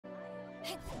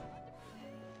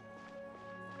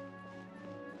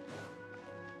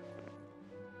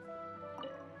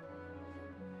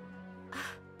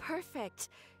Perfect.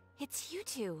 It's you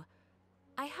two.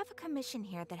 I have a commission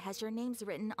here that has your names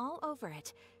written all over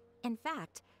it. In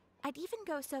fact, I'd even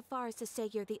go so far as to say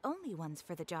you're the only ones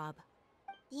for the job.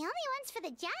 The only ones for the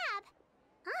job?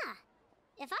 Huh.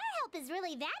 If our help is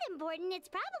really that important, it's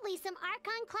probably some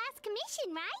Archon class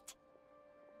commission, right?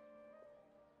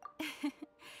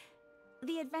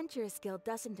 The Adventurers Guild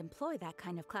doesn't employ that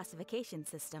kind of classification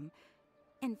system.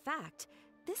 In fact,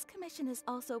 this commission is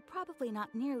also probably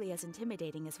not nearly as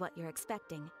intimidating as what you're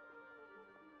expecting.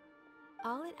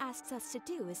 All it asks us to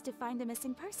do is to find a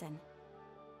missing person.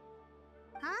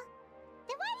 Huh?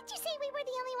 Then why did you say we were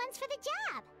the only ones for the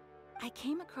job? I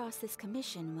came across this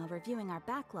commission while reviewing our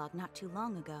backlog not too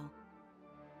long ago.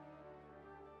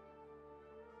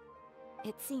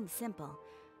 It seems simple,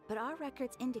 but our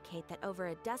records indicate that over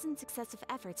a dozen successive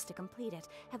efforts to complete it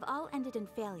have all ended in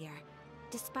failure,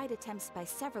 despite attempts by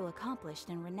several accomplished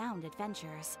and renowned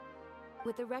adventurers.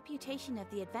 With the reputation of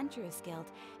the Adventurers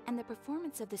Guild and the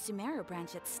performance of the Sumeru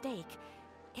branch at stake,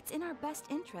 it's in our best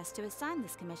interest to assign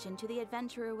this commission to the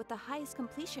adventurer with the highest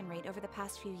completion rate over the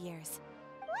past few years.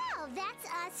 Well, that's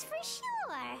us for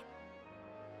sure.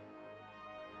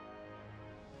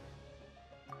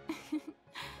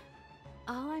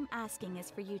 All I'm asking is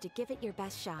for you to give it your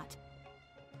best shot.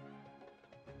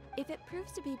 If it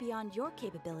proves to be beyond your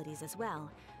capabilities as well,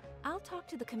 I'll talk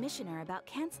to the commissioner about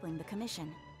canceling the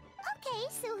commission. Okay,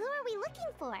 so who are we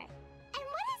looking for? And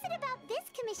what is it about this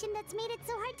commission that's made it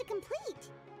so hard to complete?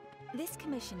 This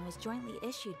commission was jointly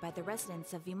issued by the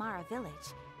residents of Vimara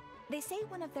Village. They say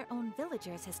one of their own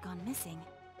villagers has gone missing.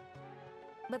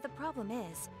 But the problem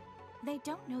is, they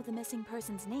don't know the missing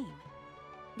person's name.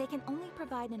 They can only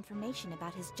provide information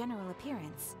about his general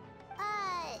appearance.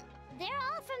 They're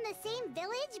all from the same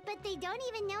village, but they don't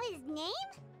even know his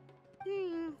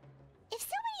name? If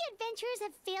so many adventurers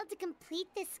have failed to complete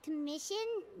this commission,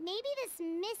 maybe this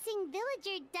missing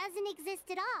villager doesn't exist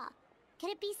at all. Could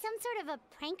it be some sort of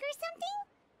a prank or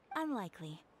something?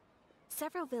 Unlikely.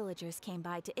 Several villagers came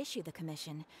by to issue the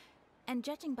commission, and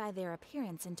judging by their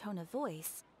appearance and tone of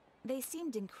voice, they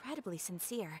seemed incredibly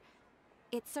sincere.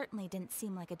 It certainly didn't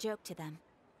seem like a joke to them.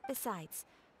 Besides,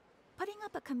 putting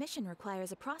up a commission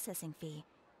requires a processing fee.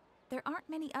 There aren't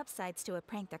many upsides to a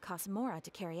prank that costs Mora to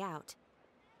carry out.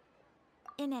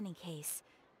 In any case,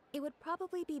 it would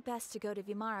probably be best to go to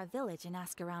Vimara Village and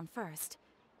ask around first.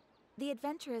 The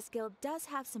Adventurers Guild does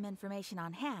have some information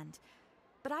on hand,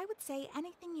 but I would say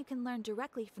anything you can learn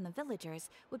directly from the villagers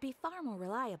would be far more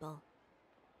reliable.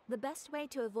 The best way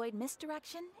to avoid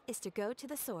misdirection is to go to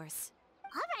the source.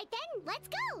 All right then, let's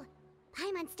go!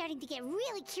 Paimon's starting to get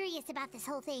really curious about this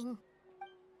whole thing.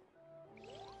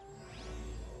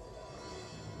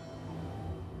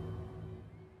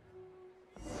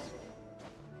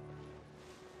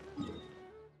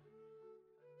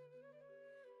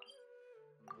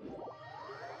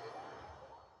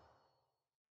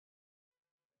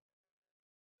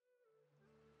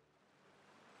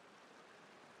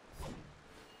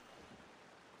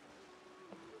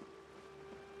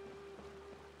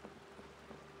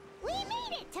 We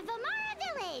made it to Vimara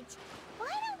Village! Why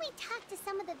don't we talk to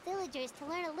some of the villagers to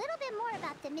learn a little bit more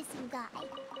about the missing guy?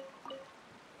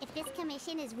 If this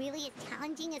commission is really as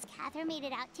challenging as Catherine made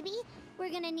it out to be,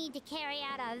 we're gonna need to carry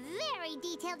out a very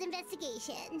detailed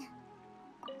investigation.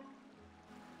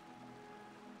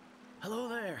 Hello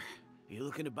there. You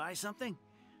looking to buy something?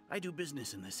 I do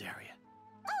business in this area.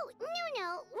 Oh,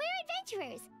 no, we're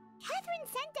adventurers. Catherine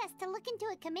sent us to look into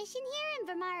a commission here in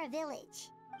Vimara Village.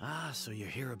 Ah, so you're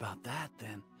here about that,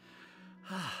 then.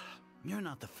 Ah, you're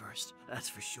not the first, that's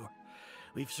for sure.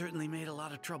 We've certainly made a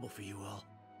lot of trouble for you all.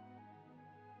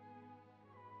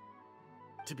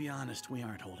 To be honest, we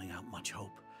aren't holding out much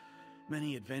hope.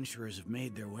 Many adventurers have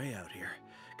made their way out here,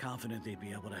 confident they'd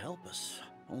be able to help us,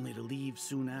 only to leave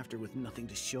soon after with nothing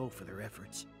to show for their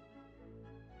efforts.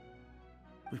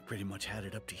 We've pretty much had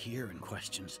it up to here in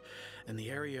questions, and the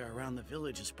area around the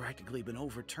village has practically been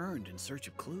overturned in search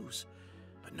of clues.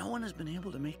 But no one has been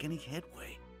able to make any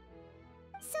headway.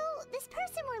 So, this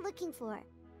person we're looking for,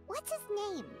 what's his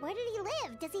name? Where did he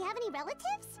live? Does he have any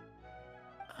relatives?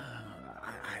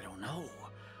 I don't know.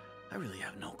 I really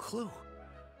have no clue.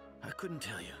 I couldn't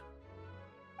tell you.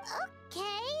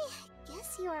 Okay,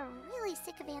 guess you are really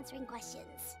sick of answering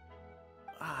questions.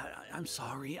 I'm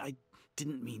sorry, I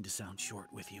didn't mean to sound short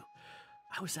with you.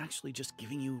 I was actually just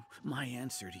giving you my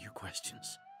answer to your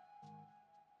questions.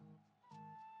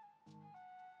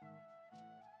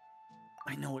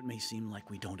 I know it may seem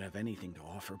like we don't have anything to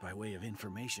offer by way of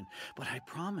information, but I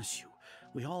promise you,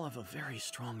 We all have a very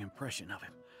strong impression of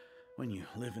him. When you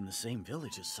live in the same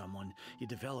village as someone, you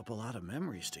develop a lot of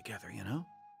memories together, you know?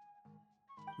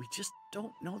 We just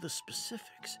don't know the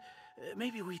specifics.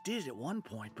 Maybe we did at one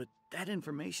point, but that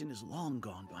information is long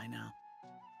gone by now.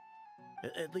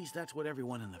 At least that's what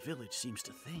everyone in the village seems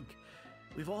to think.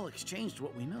 We've all exchanged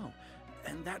what we know,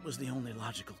 and that was the only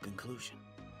logical conclusion.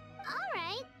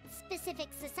 Alright,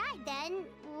 specifics aside then,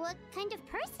 what kind of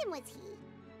person was he?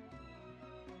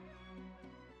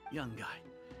 Young guy,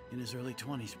 in his early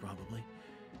 20s probably.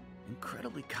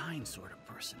 Incredibly kind sort of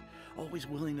person, always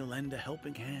willing to lend a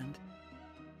helping hand.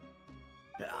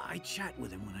 I chat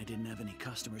with him when I didn't have any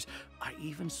customers. I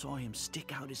even saw him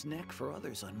stick out his neck for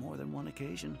others on more than one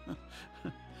occasion.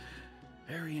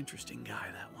 Very interesting guy,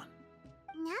 that one.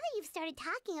 Now that you've started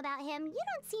talking about him, you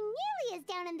don't seem nearly as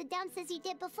down in the dumps as you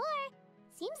did before.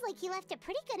 Seems like he left a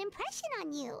pretty good impression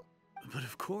on you. But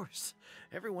of course,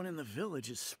 everyone in the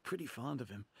village is pretty fond of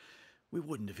him. We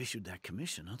wouldn't have issued that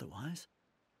commission otherwise.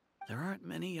 There aren't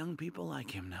many young people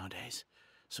like him nowadays,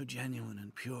 so genuine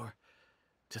and pure.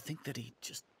 To think that he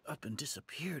just up and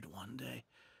disappeared one day.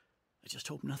 I just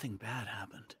hope nothing bad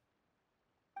happened.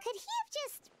 Could he have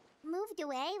just moved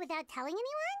away without telling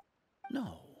anyone?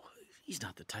 No, he's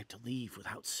not the type to leave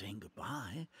without saying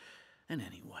goodbye. And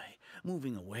anyway,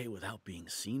 moving away without being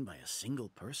seen by a single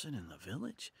person in the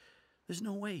village? There's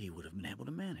no way he would have been able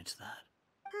to manage that.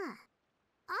 Huh.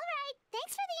 Alright,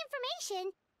 thanks for the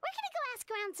information. We're gonna go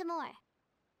ask around some more.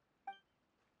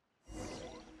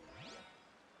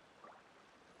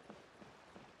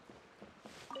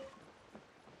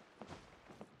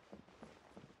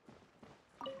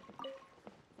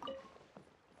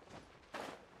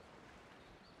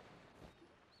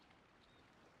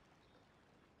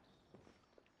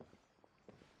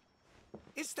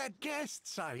 It's the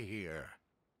guests I hear.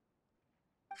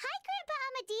 Hi, Grandpa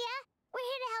Amadea. We're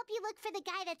here to help you look for the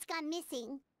guy that's gone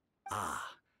missing.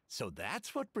 Ah, so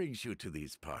that's what brings you to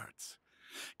these parts.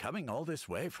 Coming all this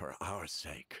way for our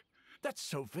sake. That's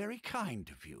so very kind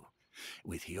of you.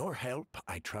 With your help,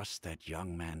 I trust that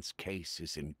young man's case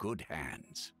is in good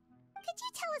hands. Could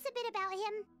you tell us a bit about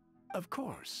him? Of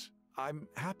course. I'm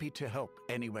happy to help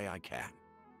any way I can.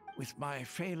 With my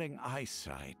failing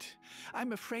eyesight,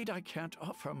 I'm afraid I can't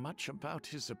offer much about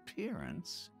his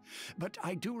appearance. But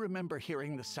I do remember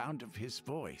hearing the sound of his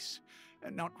voice.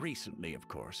 Not recently, of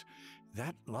course.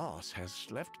 That loss has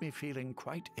left me feeling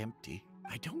quite empty.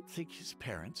 I don't think his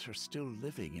parents are still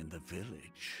living in the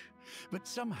village. But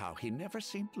somehow he never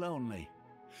seemed lonely.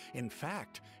 In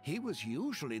fact, he was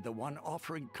usually the one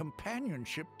offering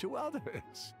companionship to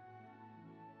others.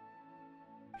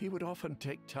 He would often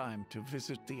take time to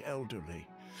visit the elderly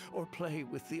or play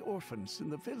with the orphans in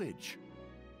the village.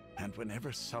 And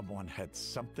whenever someone had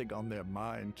something on their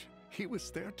mind, he was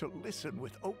there to listen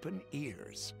with open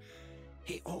ears.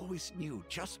 He always knew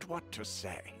just what to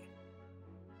say.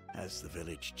 As the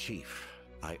village chief,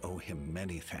 I owe him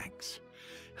many thanks.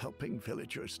 Helping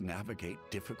villagers navigate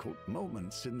difficult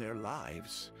moments in their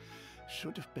lives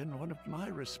should have been one of my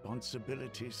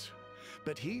responsibilities.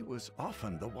 But he was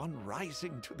often the one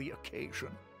rising to the occasion.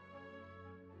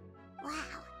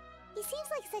 Wow, he seems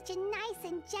like such a nice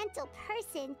and gentle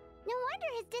person. No wonder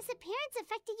his disappearance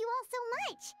affected you all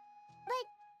so much. But,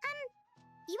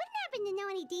 you wouldn't happen to know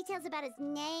any details about his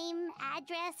name,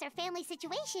 address, or family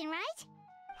situation, right?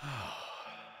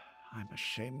 I'm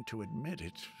ashamed to admit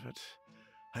it, but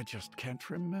I just can't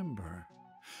remember.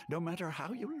 No matter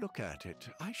how you look at it,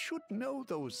 I should know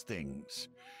those things.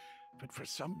 But for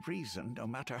some reason, no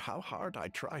matter how hard I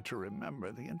try to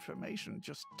remember, the information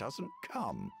just doesn't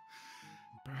come.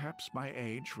 Perhaps my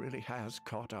age really has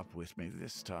caught up with me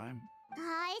this time.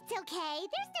 It's okay.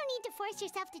 There's no need to force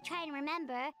yourself to try and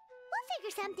remember. We'll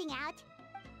figure something out.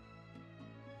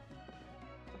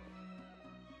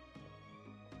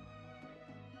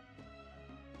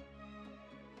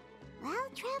 Well,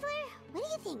 Traveler, what do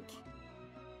you think?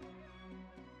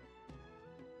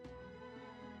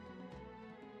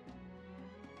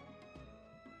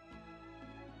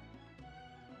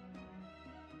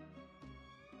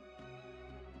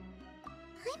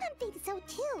 I don't think so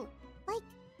too. Like,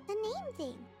 the name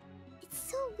thing.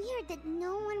 It's so weird that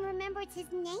no one remembers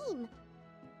his name.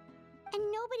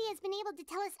 And nobody has been able to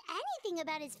tell us anything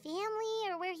about his family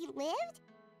or where he lived.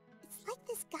 It's like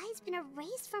this guy's been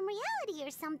erased from reality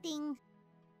or something.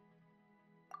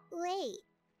 Wait,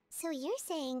 so you're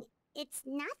saying it's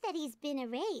not that he's been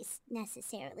erased,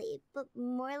 necessarily, but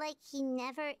more like he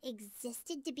never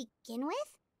existed to begin with?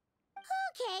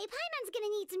 Okay, Paimon's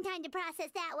gonna need some time to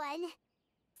process that one.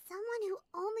 Someone who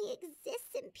only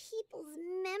exists in people's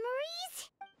memories?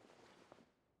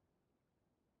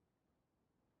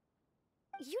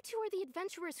 you two are the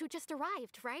adventurers who just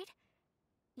arrived, right?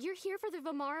 You're here for the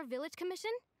Vamara Village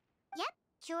Commission? Yep,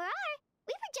 sure are.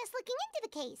 We were just looking into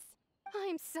the case.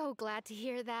 I'm so glad to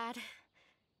hear that.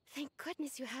 Thank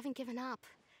goodness you haven't given up.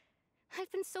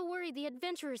 I've been so worried the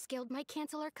Adventurers Guild might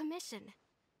cancel our commission.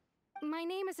 My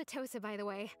name is Atosa, by the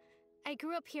way. I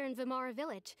grew up here in Vamara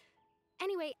Village.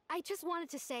 Anyway, I just wanted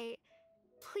to say,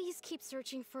 please keep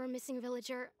searching for a missing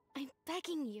villager. I'm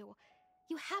begging you.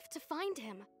 You have to find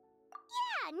him.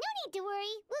 Yeah, no need to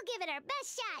worry. We'll give it our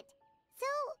best shot. So,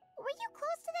 were you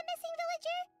close to the missing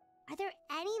villager? Are there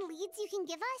any leads you can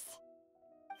give us?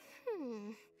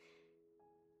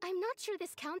 I'm not sure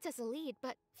this counts as a lead,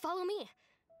 but follow me.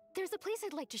 There's a place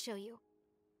I'd like to show you.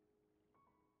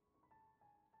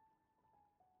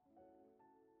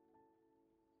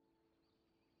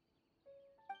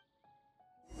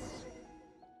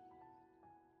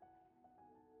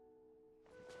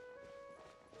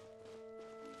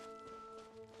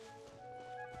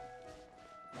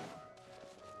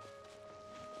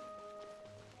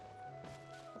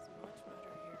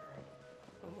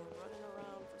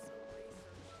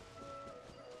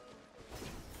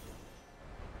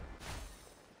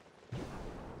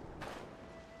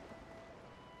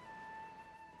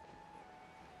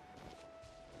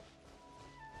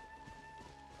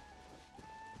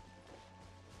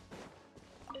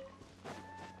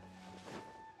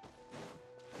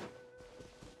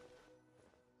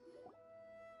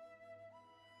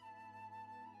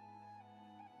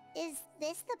 Is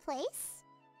this the place?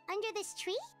 Under this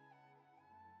tree?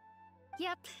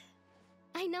 Yep.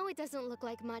 I know it doesn't look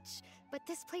like much, but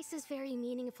this place is very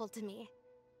meaningful to me.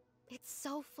 It's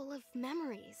so full of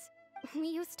memories. We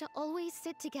used to always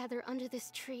sit together under this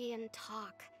tree and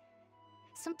talk.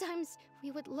 Sometimes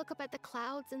we would look up at the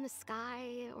clouds in the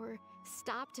sky, or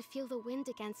stop to feel the wind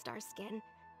against our skin.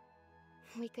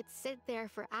 We could sit there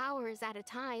for hours at a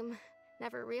time,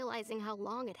 never realizing how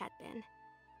long it had been.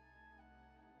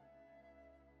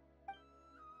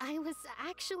 I was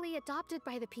actually adopted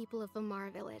by the people of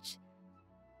Vamara Village.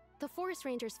 The forest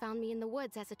rangers found me in the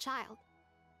woods as a child.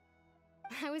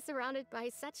 I was surrounded by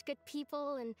such good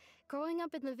people, and growing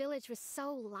up in the village was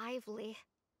so lively.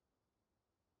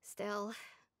 Still,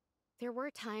 there were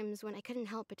times when I couldn't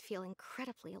help but feel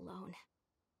incredibly alone.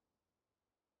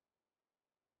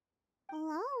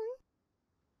 Alone?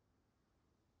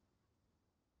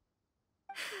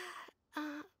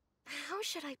 How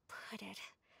should I put it?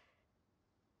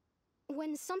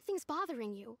 When something's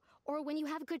bothering you, or when you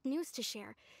have good news to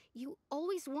share, you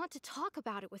always want to talk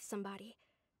about it with somebody.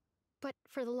 But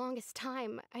for the longest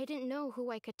time, I didn't know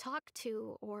who I could talk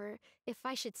to, or if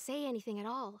I should say anything at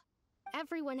all.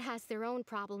 Everyone has their own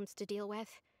problems to deal with.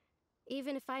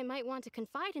 Even if I might want to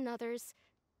confide in others,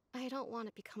 I don't want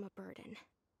to become a burden.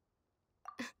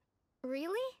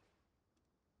 Really?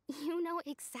 You know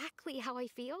exactly how I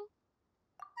feel?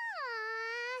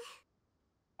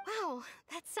 Wow,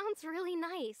 that sounds really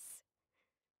nice.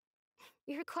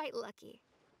 You're quite lucky.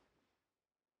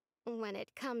 When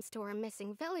it comes to our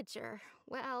missing villager,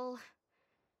 well,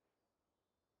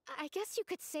 I guess you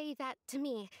could say that to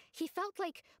me. He felt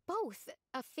like both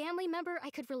a family member I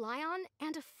could rely on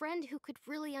and a friend who could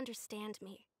really understand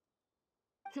me.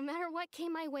 No matter what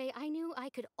came my way, I knew I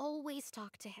could always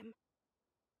talk to him.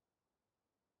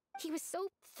 He was so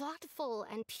thoughtful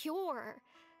and pure,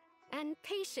 and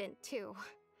patient too.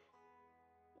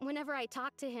 Whenever I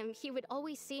talked to him, he would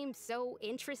always seem so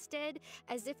interested,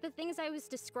 as if the things I was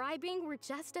describing were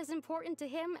just as important to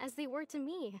him as they were to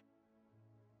me.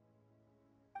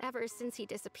 Ever since he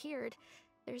disappeared,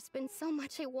 there's been so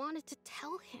much I wanted to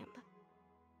tell him.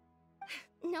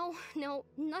 No,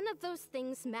 none of those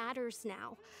things matters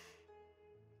now.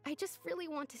 I just really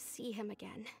want to see him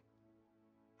again.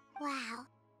 Wow,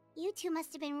 you two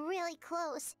must have been really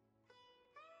close.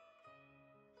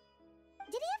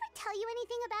 Did he ever tell you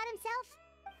anything about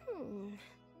himself?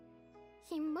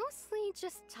 He mostly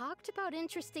just talked about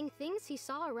interesting things he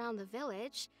saw around the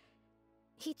village.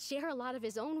 He'd share a lot of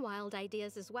his own wild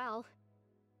ideas as well.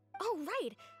 Oh,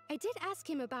 right! I did ask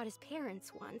him about his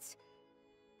parents once.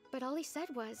 But all he said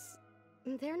was,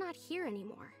 they're not here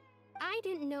anymore. I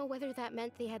didn't know whether that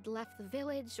meant they had left the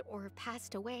village or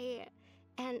passed away,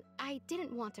 and I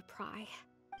didn't want to pry.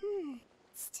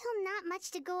 Still not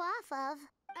much to go off of.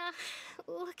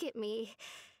 Look at me.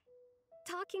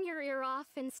 Talking your ear off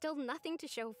and still nothing to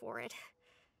show for it.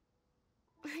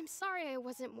 I'm sorry I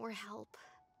wasn't more help.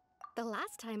 The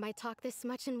last time I talked this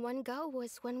much in one go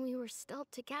was when we were still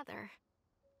together.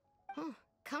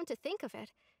 Come to think of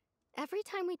it, every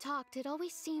time we talked, it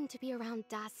always seemed to be around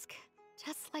dusk,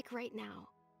 just like right now.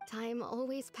 Time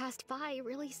always passed by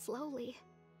really slowly.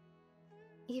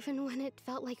 Even when it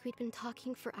felt like we'd been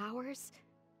talking for hours,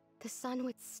 the sun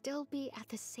would still be at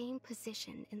the same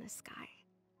position in the sky.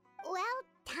 Well,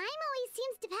 time always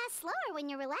seems to pass slower when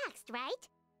you're relaxed, right?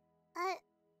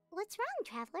 What's wrong,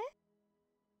 Traveler?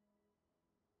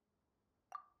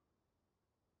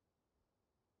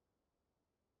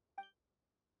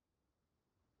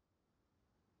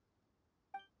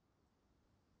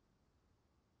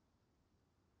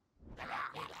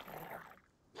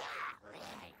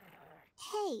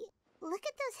 Hey, look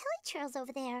at those hilly churls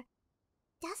over there.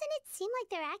 Doesn't it seem like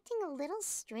they're acting a little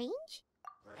strange?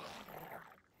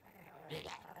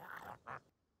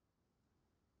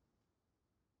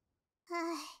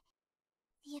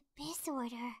 The Abyss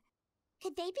Order.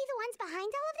 Could they be the ones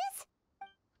behind all of this?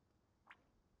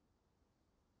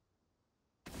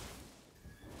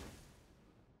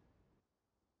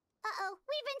 Uh-oh,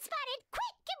 we've been spotted!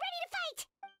 Quick, get ready to fight!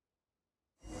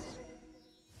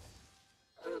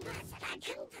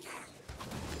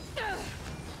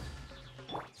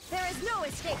 There is no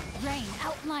escape! Rain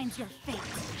outlines your fate.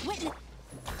 Witness...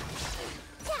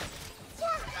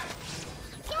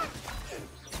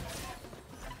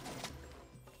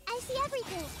 I see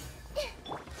everything.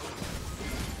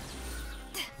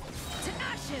 To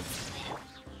ashes!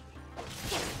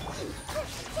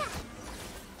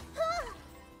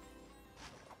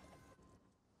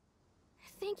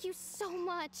 Thank you so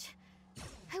much.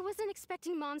 I wasn't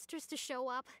expecting monsters to show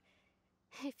up.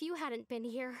 If you hadn't been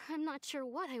here, I'm not sure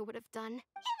what I would have done. It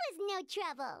was no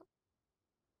trouble.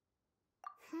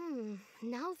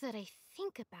 Now that I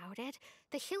think about it,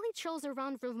 the hilly trolls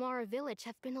around Vimara village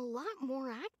have been a lot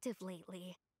more active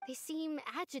lately. They seem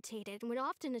agitated and would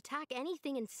often attack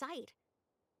anything in sight.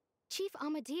 Chief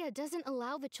Amadea doesn't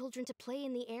allow the children to play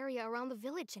in the area around the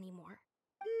village anymore.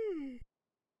 Maybe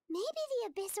the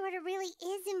Abyss Order really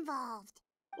is involved.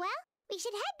 Well, we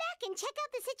should head back and check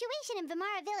out the situation in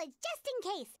Vimara village just in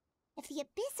case. If the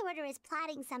Abyss Order is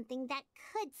plotting something that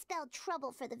could spell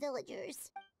trouble for the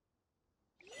villagers.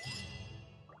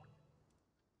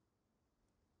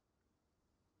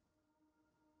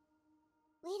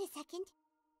 Wait a second.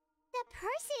 The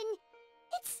person!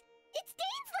 It's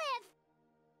Dainsleif!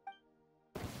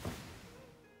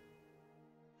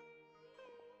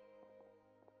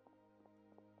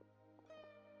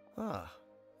 Ah,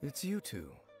 it's you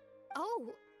two.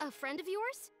 Oh, a friend of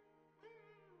yours?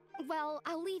 Well,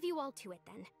 I'll leave you all to it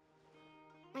then.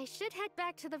 I should head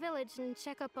back to the village and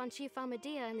check up on Chief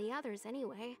Amadea and the others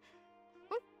anyway.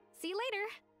 Well, see you later.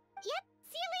 Yep,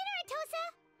 see you later, Atosa!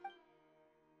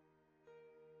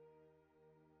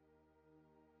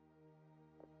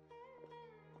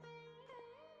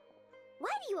 Why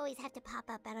do you always have to pop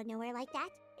up out of nowhere like that?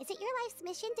 Is it your life's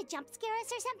mission to jump scare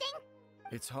us or something?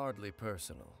 It's hardly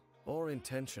personal, or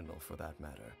intentional for that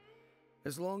matter.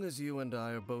 As long as you and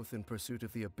I are both in pursuit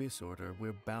of the Abyss Order,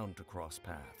 we're bound to cross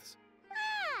paths.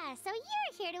 Ah, so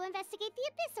you're here to investigate the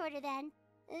Abyss Order then.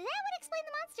 That would explain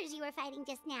the monsters you were fighting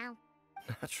just now.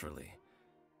 Naturally.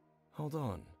 Hold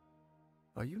on.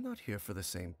 Are you not here for the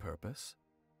same purpose?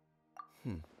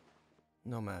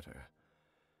 No matter.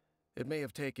 It may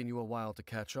have taken you a while to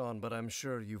catch on, but I'm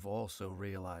sure you've also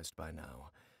realized by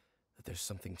now that there's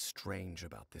something strange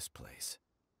about this place.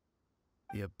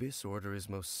 The Abyss Order is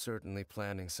most certainly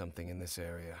planning something in this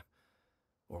area.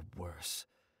 Or worse,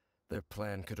 their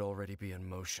plan could already be in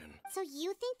motion. So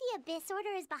you think the Abyss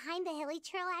Order is behind the hilly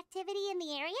trail activity in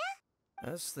the area?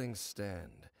 As things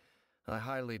stand, I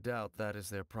highly doubt that is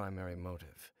their primary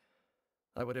motive.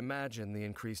 I would imagine the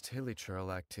increased hilly trail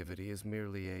activity is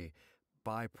merely a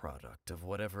byproduct of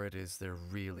whatever it is they're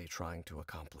really trying to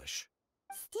accomplish.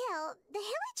 Still, the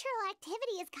hilly trail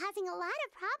activity is causing a lot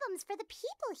of problems for the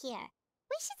people here.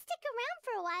 We should stick around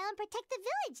for a while and protect the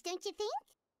village, don't you think?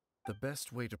 The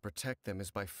best way to protect them is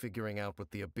by figuring out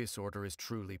what the Abyss Order is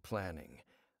truly planning.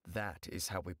 That is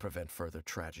how we prevent further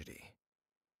tragedy.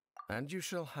 And you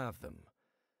shall have them.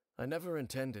 I never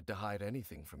intended to hide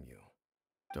anything from you.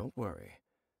 Don't worry.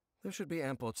 There should be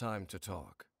ample time to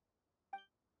talk.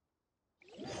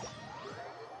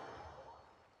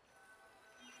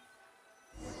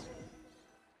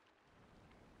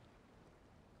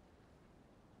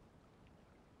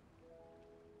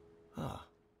 Ah,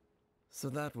 so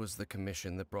that was the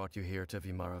commission that brought you here to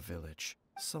Vimara village.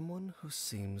 Someone who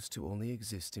seems to only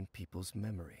exist in people's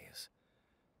memories.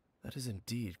 That is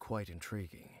indeed quite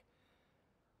intriguing.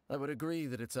 I would agree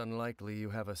that it's unlikely you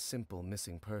have a simple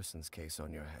missing persons case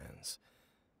on your hands.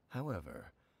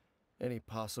 However, any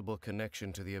possible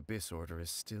connection to the Abyss Order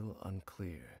is still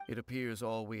unclear. It appears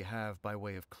all we have by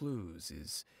way of clues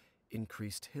is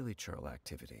increased hilly trail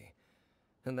activity.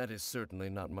 And that is certainly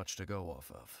not much to go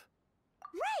off of.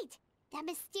 Right! That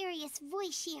mysterious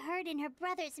voice she heard in her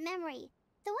brother's memory.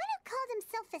 The one who called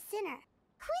himself a sinner.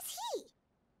 Who is he?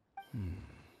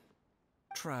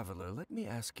 Traveler, let me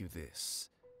ask you this.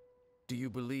 Do you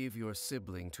believe your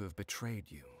sibling to have betrayed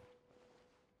you?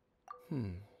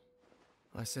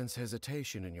 I sense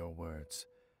hesitation in your words.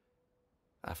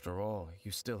 After all,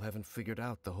 you still haven't figured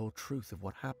out the whole truth of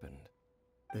what happened.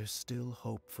 There's still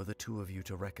hope for the two of you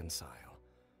to reconcile.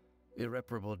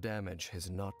 Irreparable damage has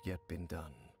not yet been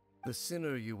done. The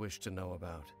sinner you wish to know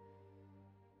about,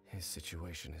 his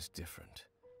situation is different.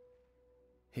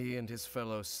 He and his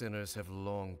fellow sinners have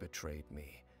long betrayed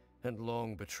me, and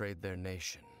long betrayed their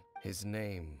nation. His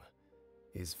name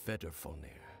is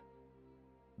Vedrfolnir,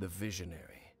 the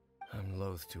Visionary. I'm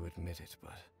loath to admit it,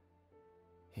 but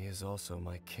he is also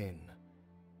my kin,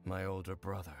 my older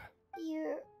brother.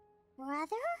 Your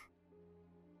brother?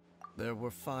 There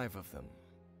were 5 of them,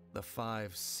 the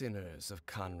 5 sinners of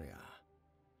Khaenri'ah.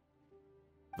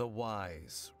 The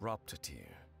wise, Roptatyr,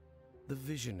 the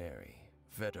visionary,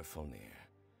 Vedrfolnir,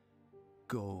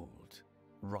 Gold,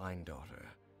 Rhindaughter,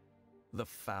 the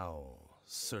foul,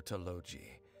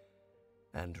 Surtalogi,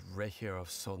 and Rehir of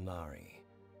Solnari,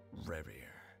 Rerir.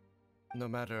 No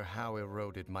matter how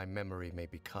eroded my memory may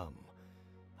become,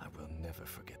 I will never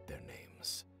forget their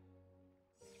names.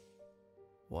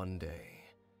 One day,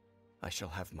 I shall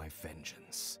have my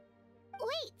vengeance.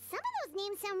 Wait, some of those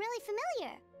names sound really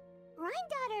familiar.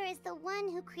 Rhindaughter is the one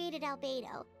who created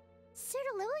Albedo.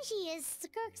 Surtalogi is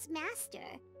Skirk's master.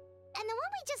 And the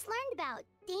one we just learned about,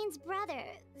 Dane's brother,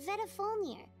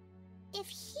 Vedrfolnir. If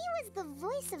he was the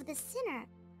voice of the sinner,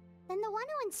 then the one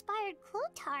who inspired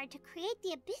Clothar to create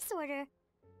the Abyss Order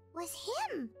was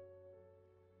him.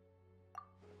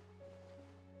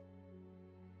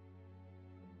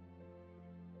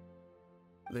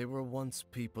 They were once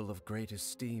people of great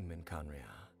esteem in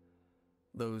Khaenri'ah,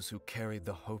 those who carried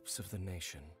the hopes of the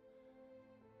nation.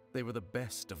 They were the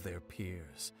best of their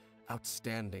peers,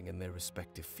 outstanding in their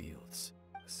respective fields.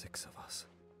 6 of us,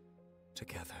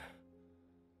 together.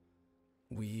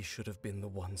 We should have been the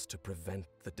ones to prevent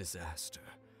the disaster.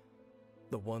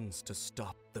 The ones to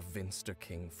stop the Vinster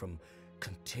King from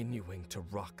continuing to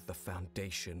rock the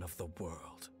foundation of the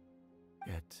world.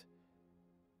 Yet,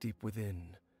 deep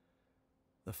within,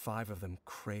 the 5 of them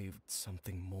craved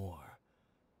something more.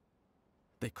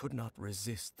 They could not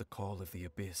resist the call of the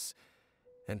Abyss,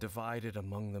 and divided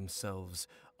among themselves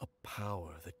a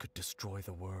power that could destroy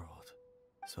the world.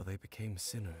 So they became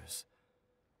sinners,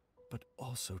 but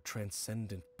also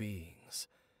transcendent beings,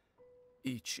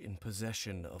 each in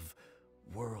possession of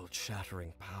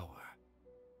world-shattering power.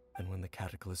 And when the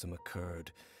cataclysm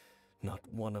occurred, not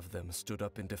one of them stood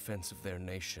up in defense of their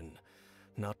nation.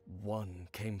 Not one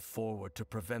came forward to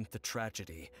prevent the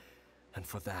tragedy, and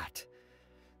for that,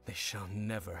 they shall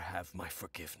never have my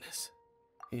forgiveness.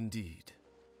 Indeed,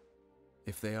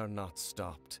 if they are not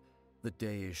stopped, the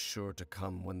day is sure to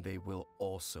come when they will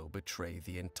also betray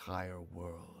the entire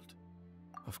world.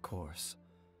 Of course,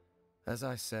 as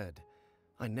I said,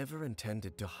 I never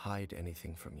intended to hide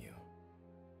anything from you.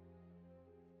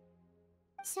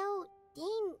 So,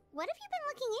 Dane, what have you been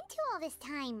looking into all this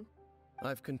time?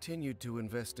 I've continued to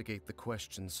investigate the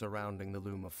questions surrounding the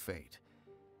Loom of Fate.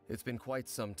 It's been quite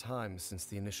some time since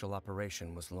the initial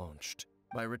operation was launched.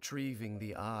 By retrieving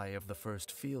the eye of the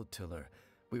first field tiller,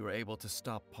 we were able to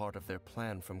stop part of their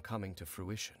plan from coming to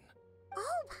fruition.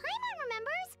 Oh, Paimon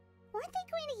remembers! Weren't they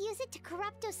going to use it to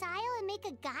corrupt Osile and make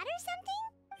a god or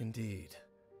something? Indeed.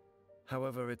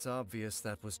 However, it's obvious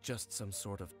that was just some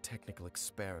sort of technical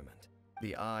experiment.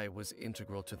 The eye was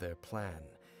integral to their plan,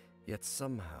 yet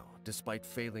somehow, despite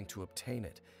failing to obtain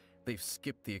it, they've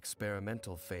skipped the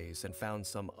experimental phase and found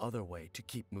some other way to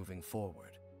keep moving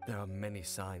forward. There are many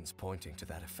signs pointing to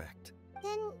that effect.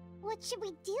 Then, what should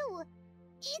we do?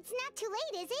 It's not too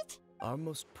late, is it? Our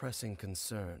most pressing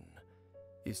concern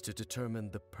is to determine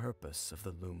the purpose of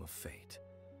the Loom of Fate.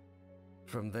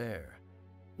 From there,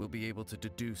 we'll be able to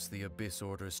deduce the Abyss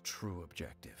Order's true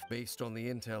objective. Based on the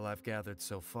intel I've gathered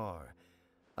so far,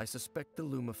 I suspect the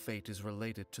Loom of Fate is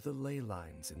related to the ley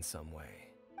lines in some way.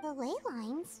 The ley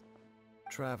lines?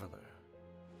 Traveler,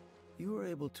 you were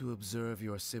able to observe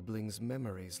your siblings'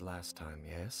 memories last time,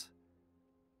 yes?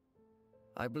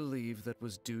 I believe that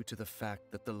was due to the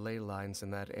fact that the ley lines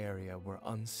in that area were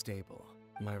unstable.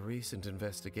 My recent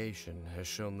investigation has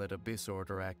shown that Abyss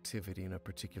Order activity in a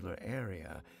particular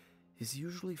area is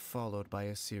usually followed by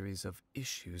a series of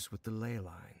issues with the ley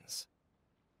lines.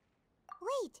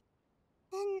 Wait,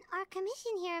 then our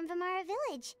commission here in Vimara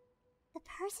Village, the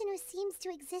person who seems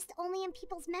to exist only in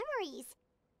people's memories,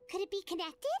 could it be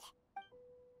connected?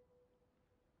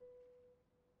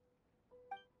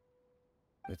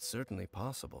 It's certainly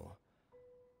possible.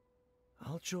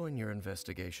 I'll join your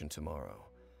investigation tomorrow.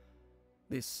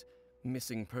 This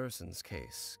missing persons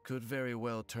case could very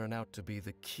well turn out to be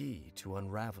the key to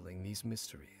unraveling these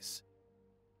mysteries.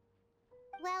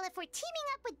 Well, if we're teaming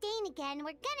up with Dane again,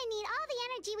 we're gonna need all the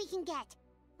energy we can get.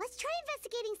 Let's try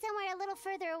investigating somewhere a little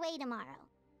further away tomorrow.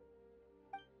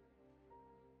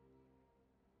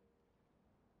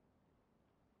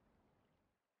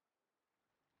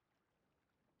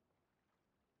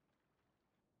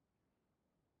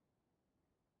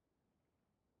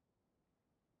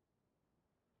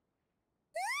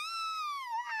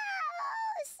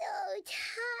 Oh, so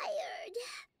tired.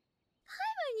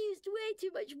 Paimon used way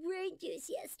too much brain juice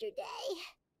yesterday.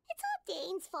 It's all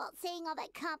Dane's fault saying all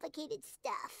that complicated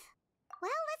stuff.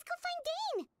 Well, let's go find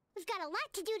Dane. We've got a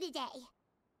lot to do today.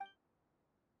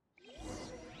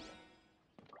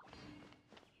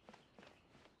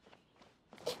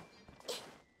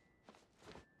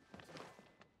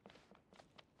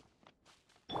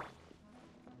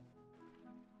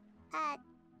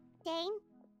 Dane?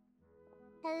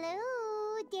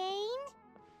 Hello, Dane?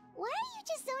 Why are you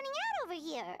just zoning out over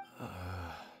here?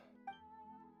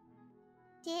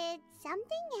 Did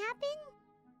something happen?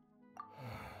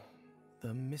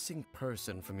 The missing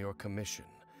person from your commission.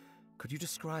 Could you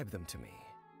describe them to me?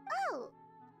 Oh,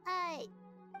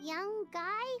 young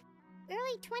guy?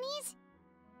 Early 20s?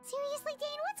 Seriously,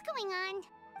 Dane, what's going on?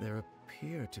 There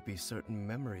appear to be certain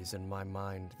memories in my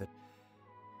mind that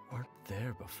aren't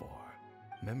there before.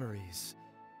 Memories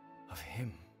of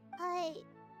him.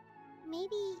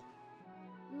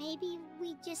 Maybe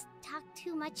we just talked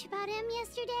too much about him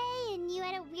yesterday and you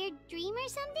had a weird dream or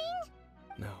something?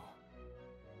 No,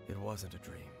 it wasn't a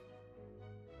dream.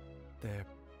 They're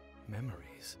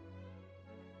memories.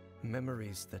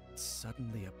 Memories that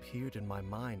suddenly appeared in my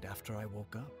mind after I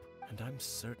woke up. And I'm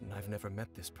certain I've never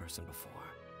met this person before.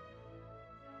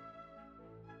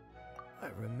 I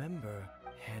remember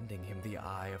handing him the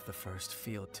eye of the first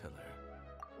field tiller.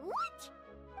 What?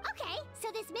 Okay,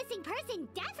 so this missing person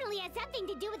definitely has something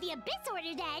to do with the Abyss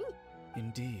Order then!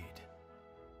 Indeed.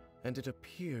 And it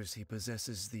appears he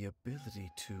possesses the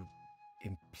ability to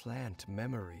implant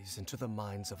memories into the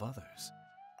minds of others.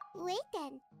 Wait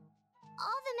then.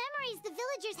 All the memories the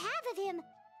villagers have of him,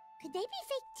 could they be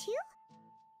fake too?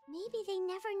 Maybe they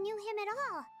never knew him at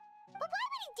all. But why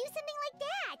would he do something like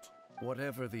that?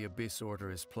 Whatever the Abyss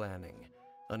Order is planning,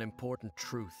 an important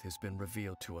truth has been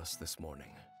revealed to us this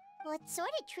morning. What sort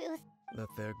of truth?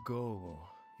 That their goal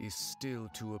is still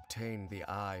to obtain the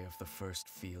eye of the first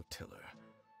field tiller.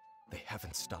 They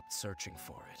haven't stopped searching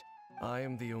for it. I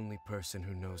am the only person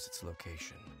who knows its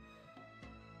location.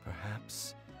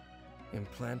 Perhaps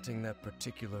implanting that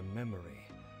particular memory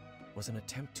was an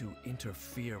attempt to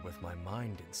interfere with my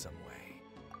mind in some way.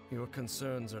 Your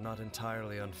concerns are not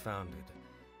entirely unfounded.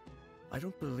 I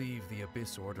don't believe the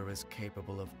Abyss Order is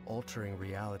capable of altering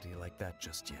reality like that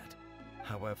just yet.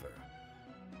 However,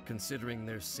 considering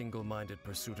their single-minded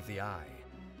pursuit of the eye,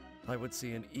 I would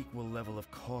say an equal level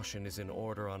of caution is in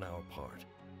order on our part.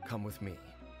 Come with me.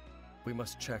 We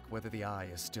must check whether the eye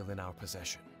is still in our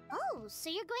possession. Oh, so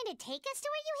you're going to take us to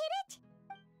where you hid it?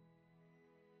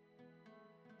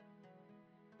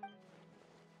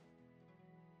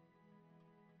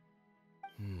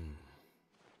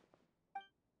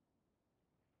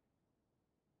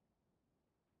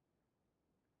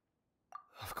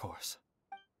 Of course.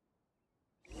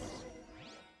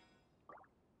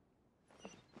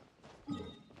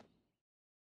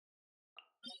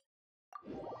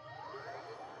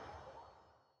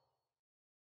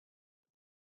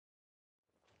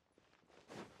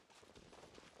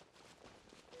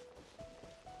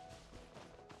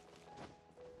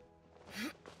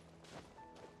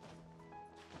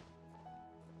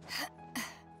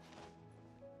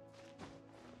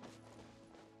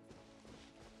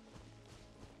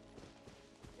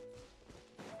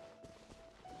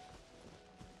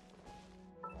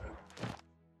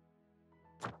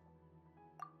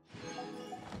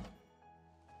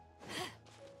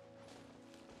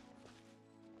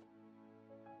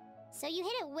 So you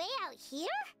hid it way out here?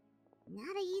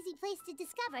 Not an easy place to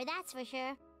discover, that's for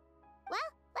sure. Well,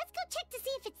 let's go check to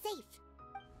see if it's safe.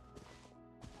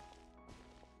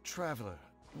 Traveler,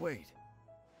 wait.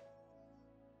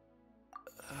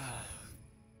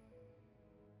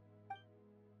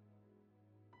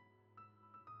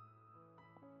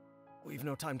 We've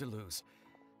no time to lose.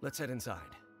 Let's head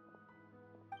inside.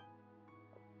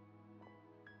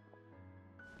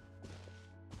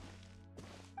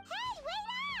 Hey, wait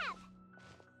up!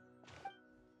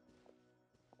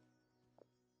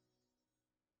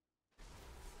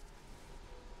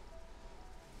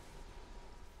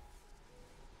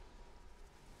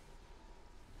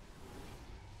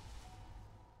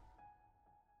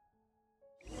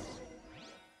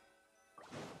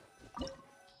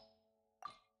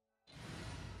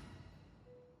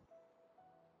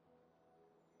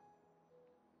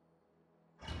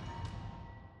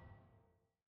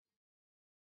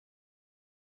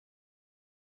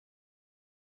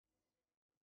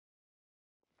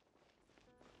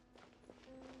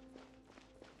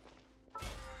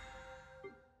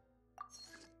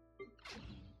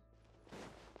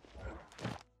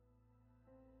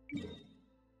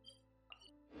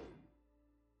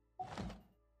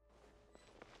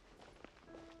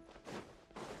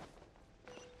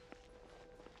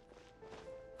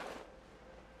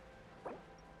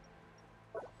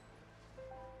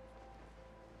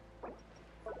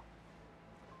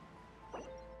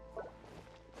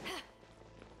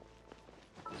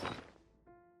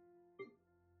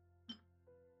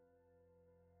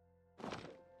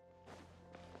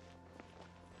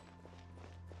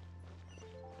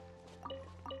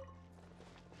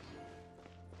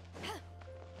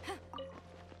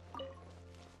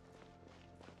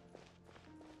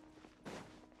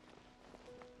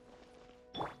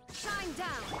 One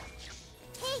down.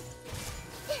 Hey!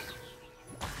 Yeah!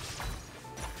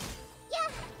 Yeah!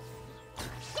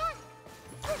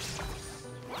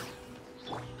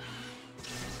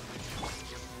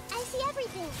 I see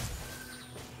everything.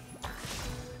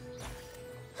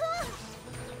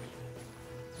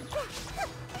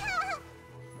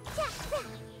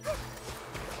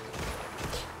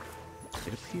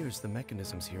 It appears the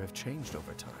mechanisms here have changed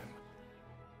over time.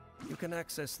 You can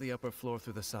access the upper floor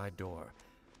through the side door.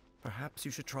 Perhaps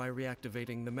you should try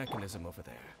reactivating the mechanism over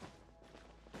there.